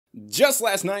Just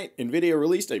last night, Nvidia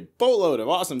released a boatload of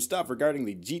awesome stuff regarding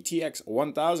the GTX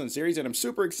 1000 series, and I'm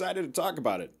super excited to talk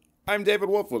about it. I'm David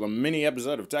Wolf with a mini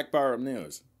episode of Tech Power Up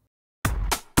News.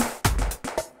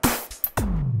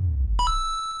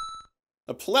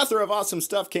 A plethora of awesome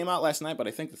stuff came out last night, but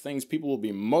I think the things people will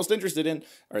be most interested in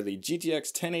are the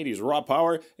GTX 1080's raw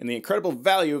power and the incredible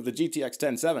value of the GTX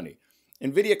 1070.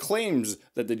 Nvidia claims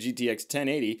that the GTX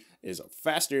 1080 is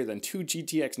faster than two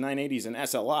GTX 980s in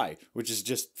SLI, which is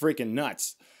just freaking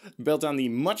nuts. Built on the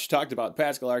much talked about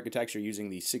Pascal architecture using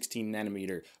the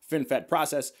 16nm FinFET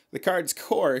process, the card's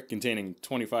core, containing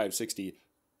 2560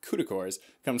 CUDA cores,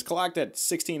 comes clocked at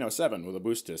 1607 with a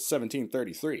boost to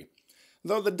 1733.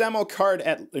 Though the demo card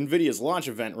at Nvidia's launch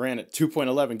event ran at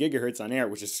 2.11 GHz on air,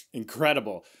 which is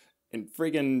incredible, and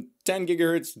friggin' 10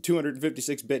 GHz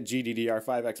 256-bit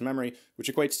GDDR5X memory,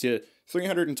 which equates to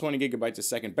 320 GB a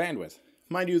second bandwidth.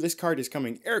 Mind you, this card is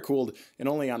coming air-cooled and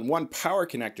only on one power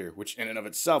connector, which in and of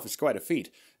itself is quite a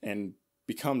feat, and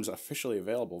becomes officially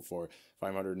available for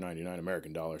 $599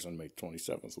 American dollars on May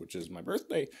 27th, which is my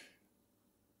birthday.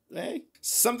 Hey.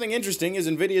 Something interesting is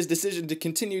Nvidia's decision to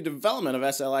continue development of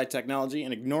SLI technology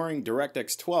and ignoring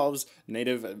DirectX 12's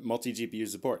native multi-GPU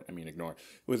support,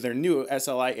 with their new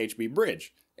SLI HB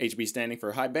bridge, HB standing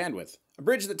for high bandwidth. A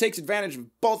bridge that takes advantage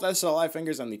of both SLI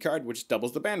fingers on the card, which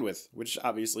doubles the bandwidth, which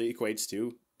obviously equates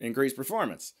to increased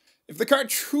performance. If the card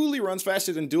truly runs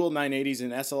faster than dual 980s in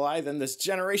SLI, then this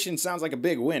generation sounds like a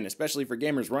big win, especially for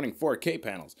gamers running 4K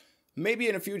panels. Maybe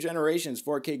in a few generations,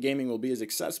 4K gaming will be as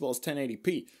accessible as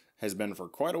 1080p, has been for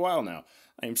quite a while now.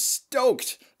 I am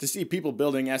stoked to see people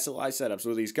building SLI setups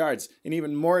with these cards, and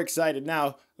even more excited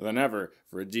now than ever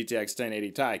for a GTX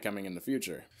 1080 Ti coming in the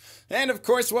future. And of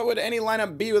course, what would any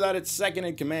lineup be without its second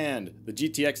in command? The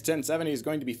GTX 1070 is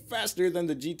going to be faster than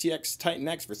the GTX Titan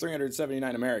X for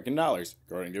 $379 American dollars,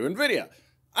 according to Nvidia.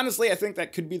 Honestly, I think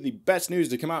that could be the best news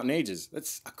to come out in ages.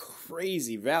 That's a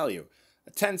crazy value. A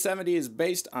 1070 is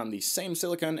based on the same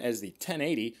silicon as the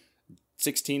 1080,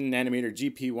 16nm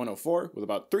GP104 with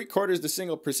about 3/4 the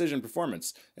single precision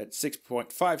performance at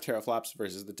 6.5 teraflops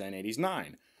versus the 1080's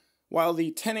 9. While the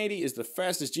 1080 is the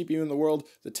fastest GPU in the world,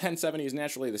 the 1070 is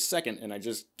naturally the second, and I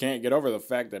just can't get over the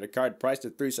fact that a card priced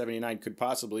at $379 could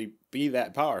possibly be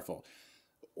that powerful.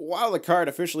 While the card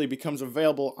officially becomes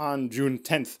available on June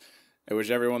 10th, I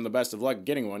wish everyone the best of luck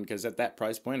getting one, because at that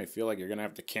price point I feel like you're going to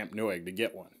have to camp Newegg to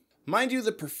get one. Mind you,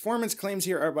 the performance claims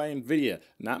here are by Nvidia,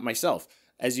 not myself,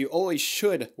 as you always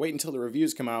should wait until the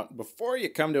reviews come out before you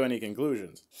come to any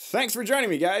conclusions. Thanks for joining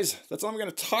me, guys. That's all I'm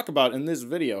going to talk about in this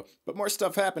video, but more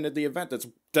stuff happened at the event that's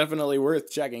definitely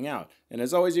worth checking out. And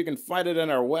as always, you can find it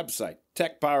on our website,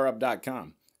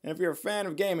 techpowerup.com. And if you're a fan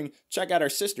of gaming, check out our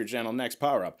sister channel, Next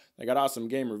Power Up. They got awesome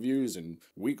game reviews and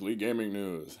weekly gaming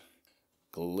news.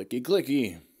 Clicky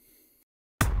clicky.